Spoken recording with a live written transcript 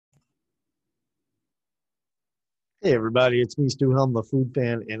Hey everybody, it's me, Stu Helm, the food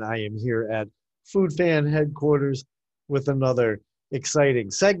fan, and I am here at Food Fan headquarters with another exciting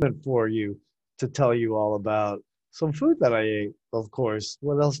segment for you to tell you all about some food that I ate, of course.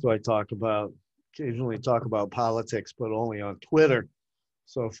 What else do I talk about? Occasionally talk about politics, but only on Twitter.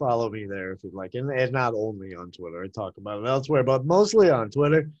 So follow me there if you'd like. And not only on Twitter, I talk about it elsewhere, but mostly on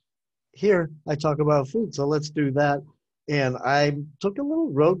Twitter. Here I talk about food. So let's do that. And I took a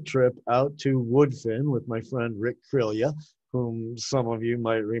little road trip out to Woodfin with my friend Rick Krillia, whom some of you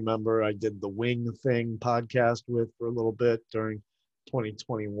might remember I did the Wing Thing podcast with for a little bit during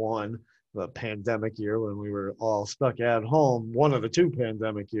 2021, the pandemic year when we were all stuck at home, one of the two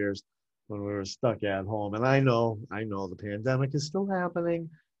pandemic years when we were stuck at home. And I know the pandemic is still happening.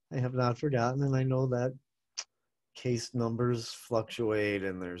 I have not forgotten, and I know that case numbers fluctuate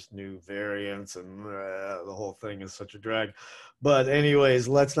and there's new variants and the whole thing is such a drag. But anyways,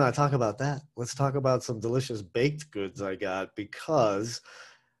 let's not talk about that. Let's talk about some delicious baked goods I got because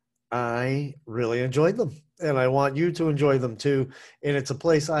I really enjoyed them and I want you to enjoy them too. And it's a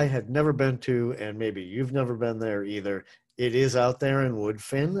place I had never been to, and maybe you've never been there either. It is out there in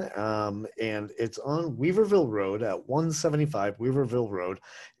Woodfin, and it's on Weaverville Road at 175 Weaverville Road,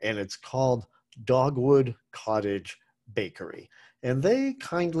 and it's called Dogwood Cottage Bakery. And they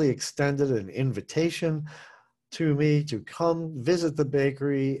kindly extended an invitation to me to come visit the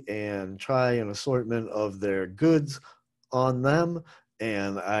bakery and try an assortment of their goods on them.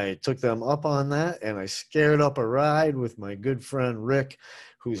 And I took them up on that and I scared up a ride with my good friend Rick,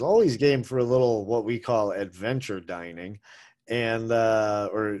 who's always game for a little what we call adventure dining. And,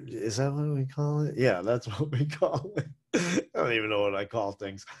 or is that what we call it? Yeah, that's what we call it. I don't even know what I call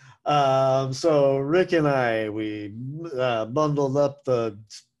things. So Rick and we bundled up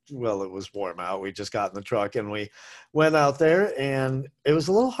well, it was warm out. We just got in the truck and we went out there, and it was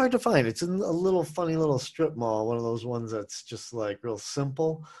a little hard to find. It's in a little funny little strip mall, one of those ones that's just like real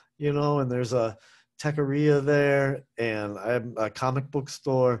simple, and there's a taqueria there and I have a comic book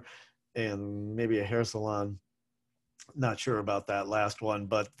store and maybe a hair salon. Not sure about that last one,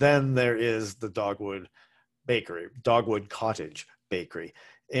 but then there is the Dogwood Cottage Bakery.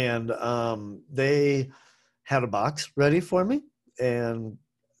 And they had a box ready for me. And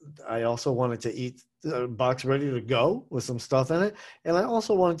I also wanted to eat a box ready to go with some stuff in it. And I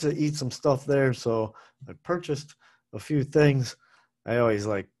also wanted to eat some stuff there. So I purchased a few things. I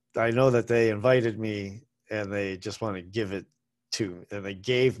know that they invited me and they just want to give it and they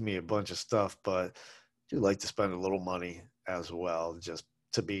gave me a bunch of stuff, but I do like to spend a little money as well, just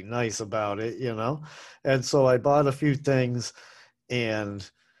to be nice about it. And so I bought a few things and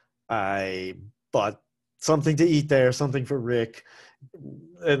I bought something to eat there, something for Rick.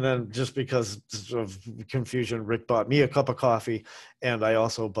 And then just because of confusion, Rick bought me a cup of coffee, and I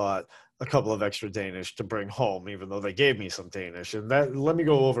also bought a couple of extra Danish to bring home, even though they gave me some Danish. And let me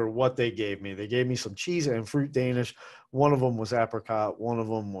go over what they gave me. They gave me some cheese and fruit Danish. One of them was apricot, one of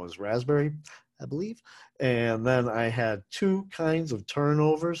them was raspberry, I believe. And then I had two kinds of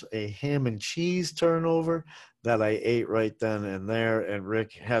turnovers, a ham and cheese turnover that I ate right then and there, and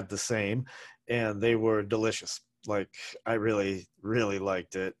Rick had the same, and they were delicious. Like, I really, really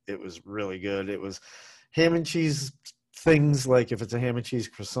liked it. It was really good. It was ham and cheese things, like if it's a ham and cheese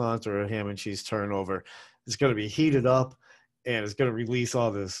croissant or a ham and cheese turnover, it's going to be heated up and it's going to release all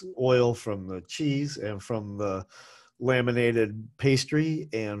this oil from the cheese and from the laminated pastry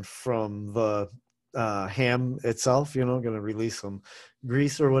and from the ham itself, going to release some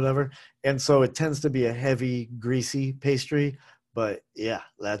grease or whatever. And so it tends to be a heavy, greasy pastry. But yeah,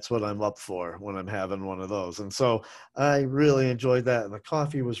 that's what I'm up for when I'm having one of those. And so I really enjoyed that. And the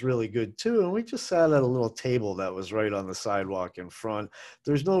coffee was really good too. And we just sat at a little table that was right on the sidewalk in front.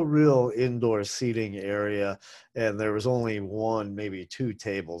 There's no real indoor seating area. And there was only one, maybe two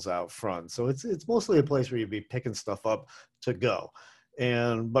tables out front. So it's mostly a place where you'd be picking stuff up to go.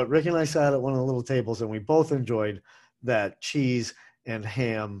 But Rick and I sat at one of the little tables and we both enjoyed that cheese and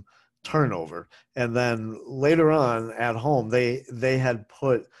ham turnover. And then later on at home, they had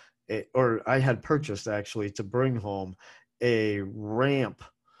or I had purchased actually to bring home a ramp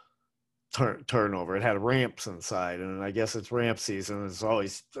turnover. It had ramps inside, and I guess it's ramp season. It's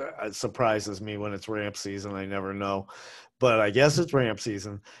always it surprises me when it's ramp season. I never know, but I guess it's ramp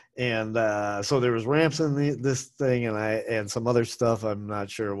season. And so there was ramps in this thing, and some other stuff. I'm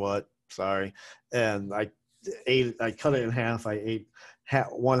not sure what. Sorry. And I cut it in half. I ate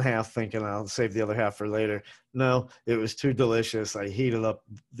one half thinking I'll save the other half for later. No, it was too delicious. I heated up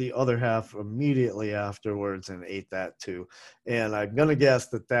the other half immediately afterwards and ate that too. And I'm going to guess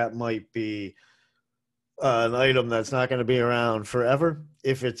that might be an item that's not going to be around forever,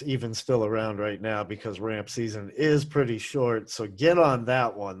 if it's even still around right now, because ramp season is pretty short. So get on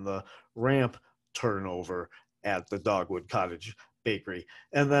that one, the ramp turnover at the Dogwood Cottage Bakery.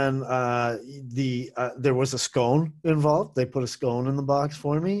 And then there was a scone involved. They put a scone in the box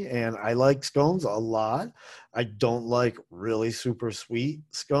for me, and I like scones a lot. I don't like really super sweet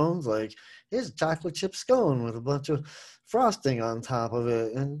scones. Like, here's a chocolate chip scone with a bunch of frosting on top of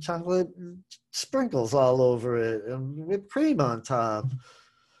it and chocolate sprinkles all over it and whipped cream on top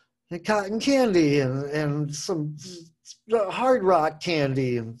and cotton candy and some hard rock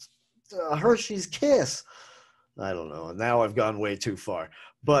candy and a Hershey's Kiss. I don't know. Now I've gone way too far.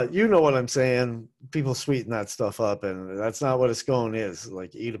 But you know what I'm saying. People sweeten that stuff up, and that's not what a scone is.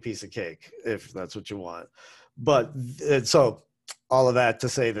 Like, eat a piece of cake if that's what you want. But so all of that to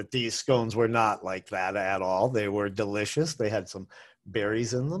say that these scones were not like that at all. They were delicious. They had some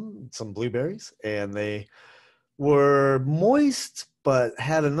berries in them, some blueberries, and they were moist but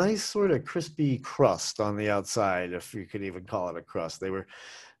had a nice sort of crispy crust on the outside, if you could even call it a crust.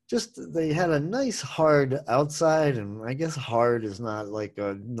 They had a nice hard outside, and I guess hard is not like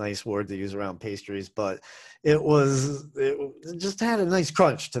a nice word to use around pastries, but it just had a nice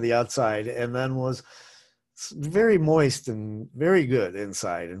crunch to the outside, and then was very moist and very good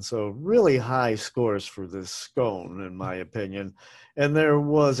inside. And so really high scores for this scone, in my opinion. And there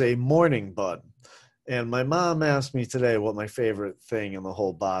was a morning bun. And my mom asked me today what my favorite thing in the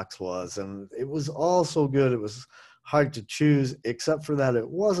whole box was. And it was all so good. It was hard to choose, except for that it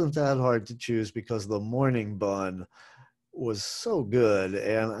wasn't that hard to choose because the morning bun was so good.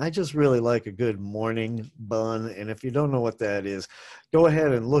 And I just really like a good morning bun. And if you don't know what that is, go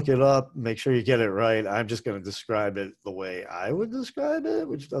ahead and look it up. Make sure you get it right. I'm just going to describe it the way I would describe it,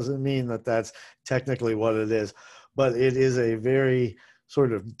 which doesn't mean that that's technically what it is. But it is a very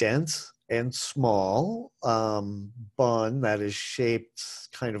sort of dense and small bun that is shaped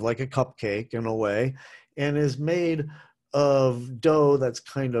kind of like a cupcake in a way, and is made of dough that's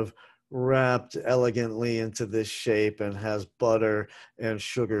kind of wrapped elegantly into this shape and has butter and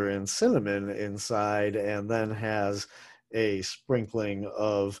sugar and cinnamon inside, and then has a sprinkling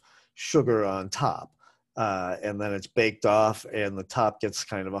of sugar on top. And then it's baked off, and the top gets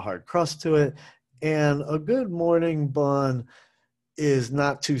kind of a hard crust to it. And a good morning bun is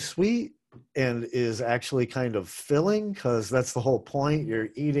not too sweet and is actually kind of filling, because that's the whole point. You're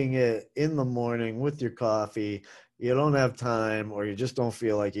eating it in the morning with your coffee. You don't have time, or you just don't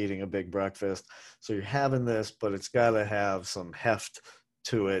feel like eating a big breakfast. So you're having this, but it's got to have some heft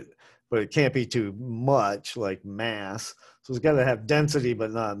to it, but it can't be too much like mass. So it's got to have density,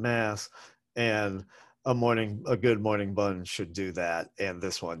 but not mass. And a good morning bun should do that. And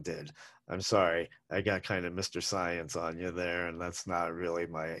this one did. I'm sorry, I got kind of Mr. Science on you there, and that's not really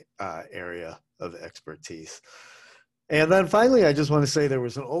my area of expertise. And then finally, I just want to say there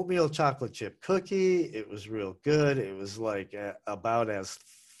was an oatmeal chocolate chip cookie. It was real good. It was like about as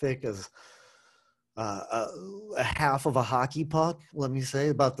thick as a half of a hockey puck, let me say,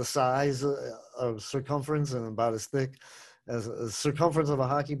 about the size of circumference, and about as thick as a circumference of a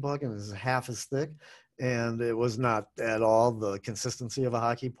hockey puck, and is half as thick. And it was not at all the consistency of a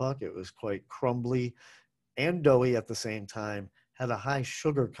hockey puck. It was quite crumbly and doughy at the same time, had a high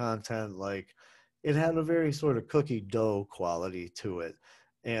sugar content. Like, it had a very sort of cookie dough quality to it.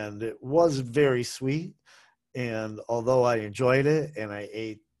 And it was very sweet. And although I enjoyed it and I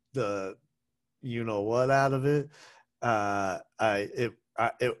ate the you know what out of it,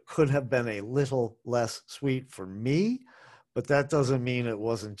 it could have been a little less sweet for me, but that doesn't mean it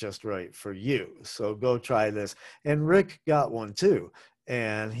wasn't just right for you. So go try this. And Rick got one too,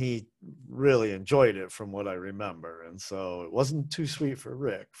 and he really enjoyed it from what I remember. And so it wasn't too sweet for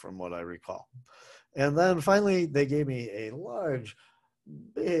Rick from what I recall. And then finally, they gave me a large,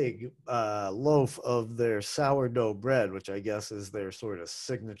 big loaf of their sourdough bread, which I guess is their sort of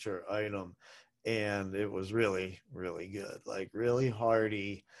signature item. And it was really, really good, like really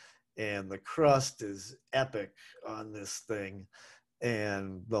hearty. And the crust is epic on this thing.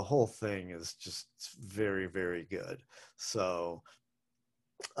 And the whole thing is just very, very good. So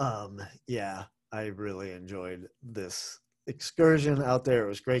yeah, I really enjoyed this excursion out there. It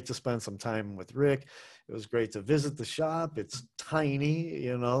was great to spend some time with Rick. It was great to visit the shop. It's tiny,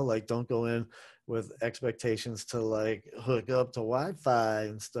 like, don't go in with expectations to like hook up to Wi-Fi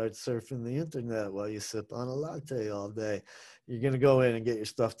and start surfing the internet while you sip on a latte all day. You're going to go in and get your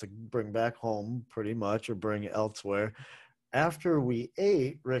stuff to bring back home pretty much, or bring elsewhere. After we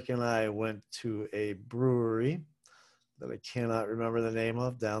ate, Rick and I went to a brewery that I cannot remember the name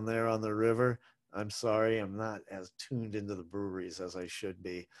of, down there on the river. I'm sorry, I'm not as tuned into the breweries as I should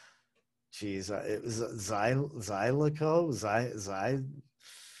be. geez, it was Zillicoah,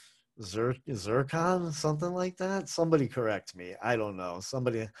 Zircon, something like that. Somebody correct me. I don't know.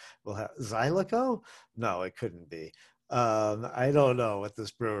 Somebody will have Zillicoah. No, it couldn't be. I don't know what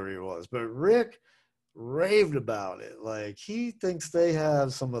this brewery was, but Rick raved about it. Like he thinks they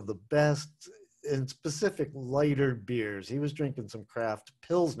have some of the best, in specific, lighter beers. He was drinking some craft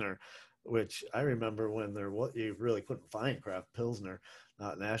pilsner, which I remember when you really couldn't find craft pilsner,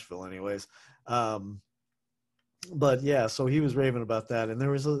 not in Asheville, anyways. Um, but yeah, so he was raving about that, and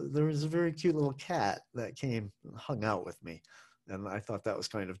there was a very cute little cat that came and hung out with me, and I thought that was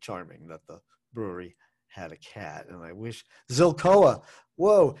kind of charming that the brewery had a cat. And I wish Zillicoah.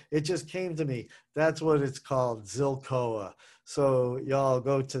 Whoa! It just came to me. That's what it's called, Zillicoah. So y'all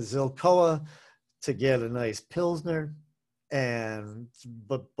go to Zillicoah to get a nice pilsner, and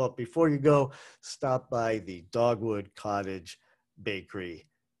but before you go, stop by the Dogwood Cottage Bakery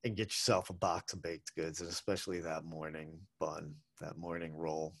and get yourself a box of baked goods, and especially that morning bun, that morning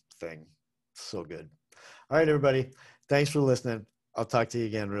roll thing. So good. All right, everybody. Thanks for listening. I'll talk to you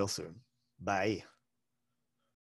again real soon. Bye.